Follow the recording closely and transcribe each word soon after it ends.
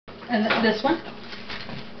And this one?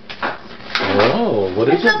 Oh, what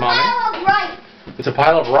is it, Mommy? It's a pile of rice. It's a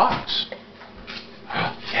pile of rocks.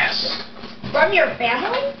 Yes. From your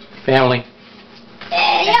family? Family.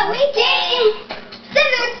 Yeah, we did.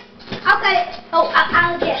 Scissors. I'll cut it. Oh,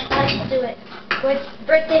 I'll do it.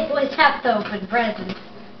 Birthday boys have to open presents.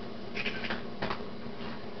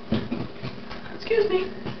 Excuse me.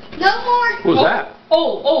 No more. Who's that?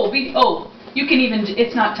 You can even,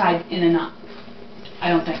 it's not tied in a knot. I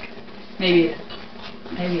don't think. Maybe it is.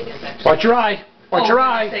 Maybe it is actually. Watch your eye. Watch your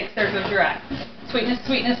eye. Sakes, there goes your eye. Sweetness,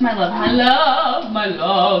 sweetness, my love. My love, my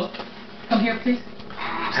love. Come here, please.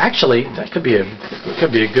 Actually, that could be a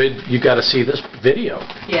good. You got to see this video.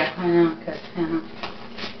 Yeah, I know. Good.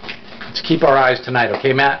 Let's keep our eyes tonight,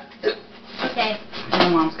 okay, Matt? Okay. My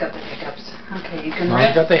mom's got the hiccups. Okay, you can Mom's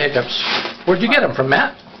rip. got the hiccups. Where'd you get them from,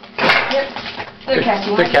 Matt? Yep. They're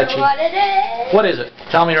catchy. They're catchy. What it is? What is it?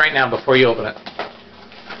 Tell me right now before you open it.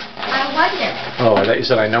 I wonder. Oh, I thought you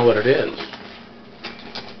said I know what it is.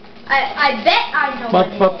 I bet I know what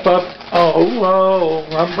it is.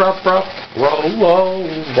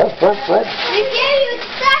 We gave you a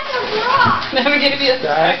stack of rocks. Let me give you a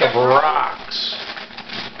Stack of rocks.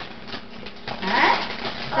 Huh?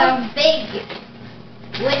 Some big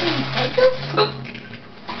wooden pencils.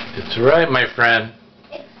 That's right, my friend.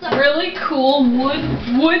 It's some really cool wood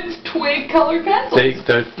twig colored pencils.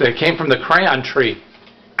 They came from the crayon tree.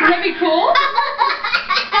 Wouldn't that be cool?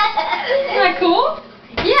 Isn't that cool?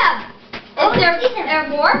 Yeah. Is there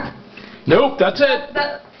more? Nope, that's it.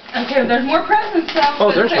 Okay, there's more presents though.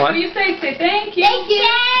 Oh, there's What one. do you say? Say thank you. Thank you.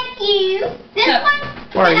 Thank you. This No. one.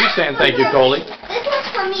 Why are you saying thank you, Coley? This one's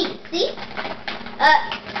for me. See?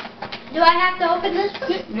 Do I have to open this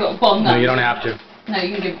one? Well, no. No, you don't have to. No,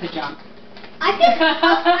 you can give it to John. I can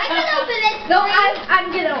open it. No,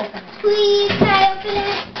 I'm gonna open it. Please, can I open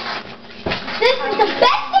it? This is the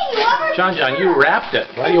best thing you ever John, you wrapped it.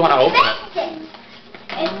 Why do you want to open it?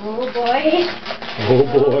 Oh boy. Oh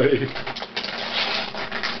boy.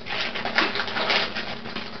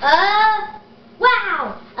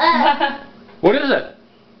 Wow. What is it?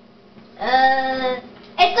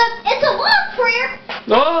 It's a lock for your.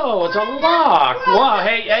 Oh, it's a lock. Wow.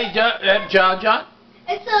 Hey, John.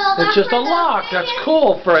 It's a lock. It's just for a the lock. That's pregnant-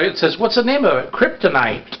 cool. It says, what's the name of it?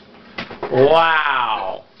 Kryptonite.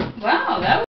 Wow. Wow, that